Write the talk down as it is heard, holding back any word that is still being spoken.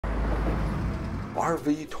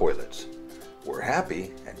RV toilets. We're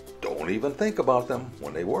happy and don't even think about them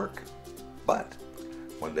when they work. But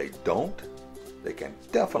when they don't, they can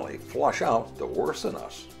definitely flush out the worst in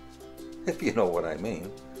us, if you know what I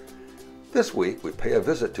mean. This week we pay a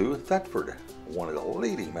visit to Thetford, one of the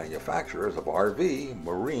leading manufacturers of RV,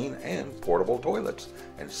 marine, and portable toilets,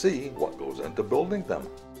 and see what goes into building them.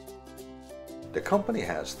 The company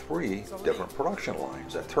has 3 different production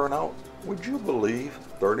lines that turn out, would you believe,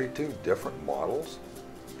 32 different models?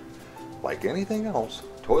 Like anything else,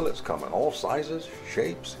 toilets come in all sizes,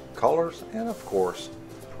 shapes, colors, and of course,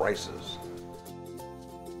 prices.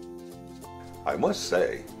 I must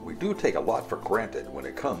say, we do take a lot for granted when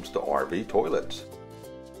it comes to RV toilets.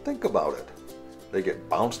 Think about it. They get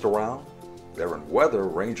bounced around, they're in weather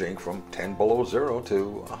ranging from 10 below zero to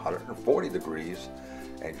 140 degrees,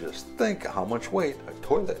 and just think how much weight a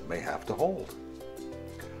toilet may have to hold.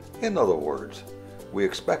 In other words, we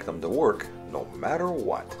expect them to work no matter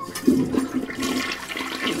what.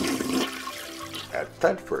 At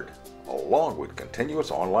Thetford, along with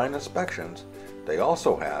continuous online inspections, they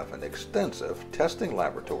also have an extensive testing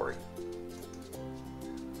laboratory.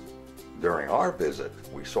 During our visit,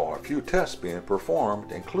 we saw a few tests being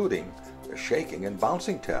performed, including the shaking and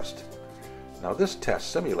bouncing test. Now this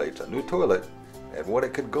test simulates a new toilet and what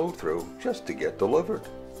it could go through just to get delivered.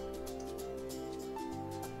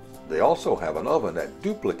 They also have an oven that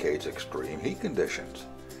duplicates extreme heat conditions.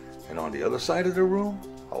 And on the other side of the room,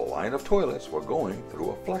 a line of toilets were going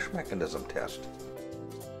through a flush mechanism test.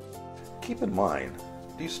 Keep in mind,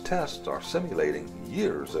 these tests are simulating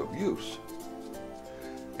years of use.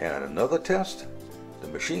 And in another test, the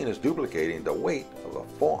machine is duplicating the weight of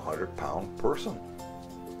a 400-pound person.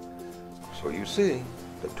 So you see,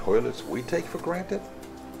 the toilets we take for granted,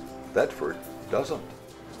 Thetford doesn't.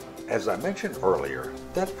 As I mentioned earlier,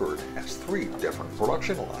 Thetford has 3 different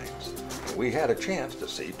production lines, and we had a chance to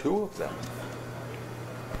see 2 of them.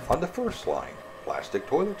 On the first line, plastic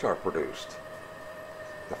toilets are produced.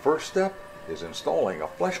 The first step is installing a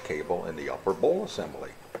flush cable in the upper bowl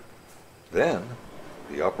assembly. Then,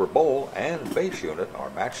 the upper bowl and base unit are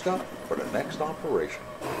matched up for the next operation.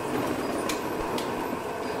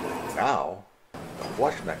 Now, the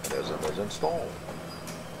flush mechanism is installed.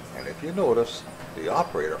 And if you notice, the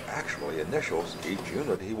operator actually initials each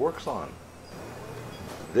unit he works on.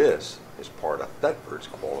 This is part of Thetford's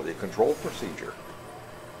quality control procedure.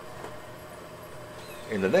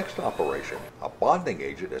 In the next operation, a bonding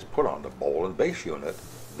agent is put on the bowl and base unit,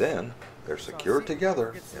 then they're secured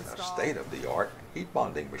together in a state-of-the-art heat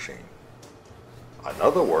bonding machine.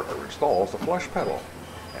 Another worker installs the flush pedal,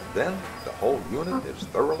 and then the whole unit is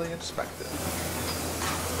thoroughly inspected.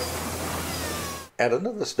 At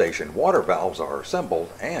another station, water valves are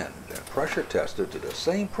assembled and then pressure tested to the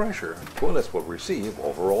same pressure toilets will receive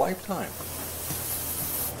over a lifetime.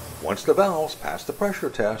 Once the valves pass the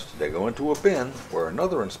pressure test, they go into a bin where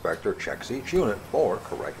another inspector checks each unit for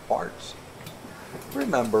correct parts.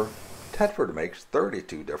 Remember, Thetford makes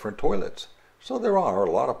 32 different toilets, so there are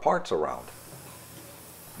a lot of parts around.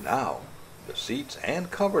 Now, the seats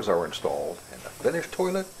and covers are installed and the finished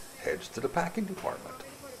toilet heads to the packing department.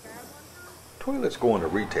 Toilets going to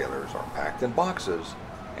retailers are packed in boxes,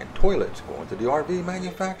 and toilets going to the RV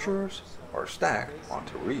manufacturers are stacked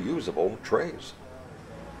onto reusable trays.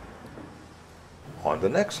 On the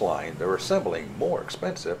next line, they're assembling more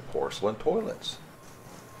expensive porcelain toilets.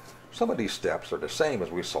 Some of these steps are the same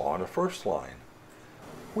as we saw on the first line.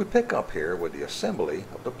 We pick up here with the assembly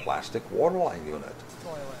of the plastic waterline unit.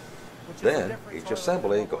 Then each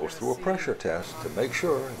assembly goes through a pressure test to make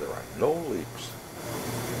sure there are no leaks.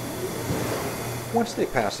 Once they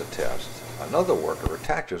pass the test, another worker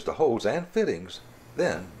attaches the hose and fittings,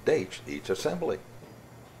 then dates each assembly.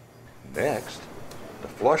 Next, the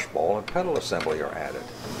flush ball and pedal assembly are added.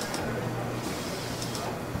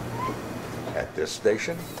 At this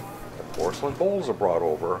station, the porcelain bowls are brought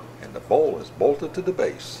over and the bowl is bolted to the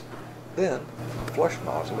base. Then, the flush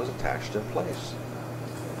nozzle is attached in place.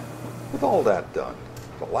 With all that done,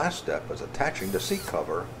 the last step is attaching the seat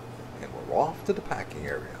cover and we're off to the packing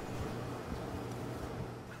area.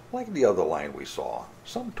 Like the other line we saw,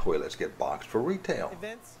 some toilets get boxed for retail,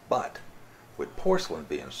 but with porcelain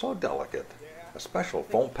being so delicate, a special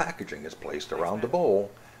foam packaging is placed around the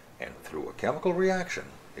bowl and through a chemical reaction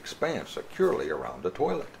expands securely around the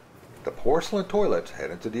toilet. The porcelain toilets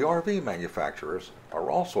headed to the RV manufacturers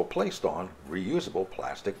are also placed on reusable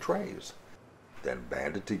plastic trays, then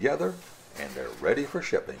banded together and they're ready for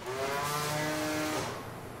shipping.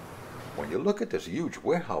 When you look at this huge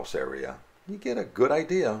warehouse area, you get a good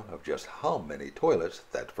idea of just how many toilets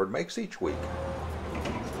Thetford makes each week.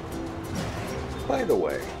 By the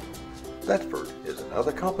way, Thetford is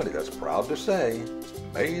another company that's proud to say,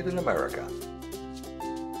 made in America.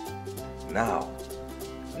 Now,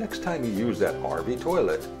 next time you use that RV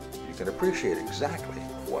toilet, you can appreciate exactly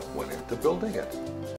what went into building it.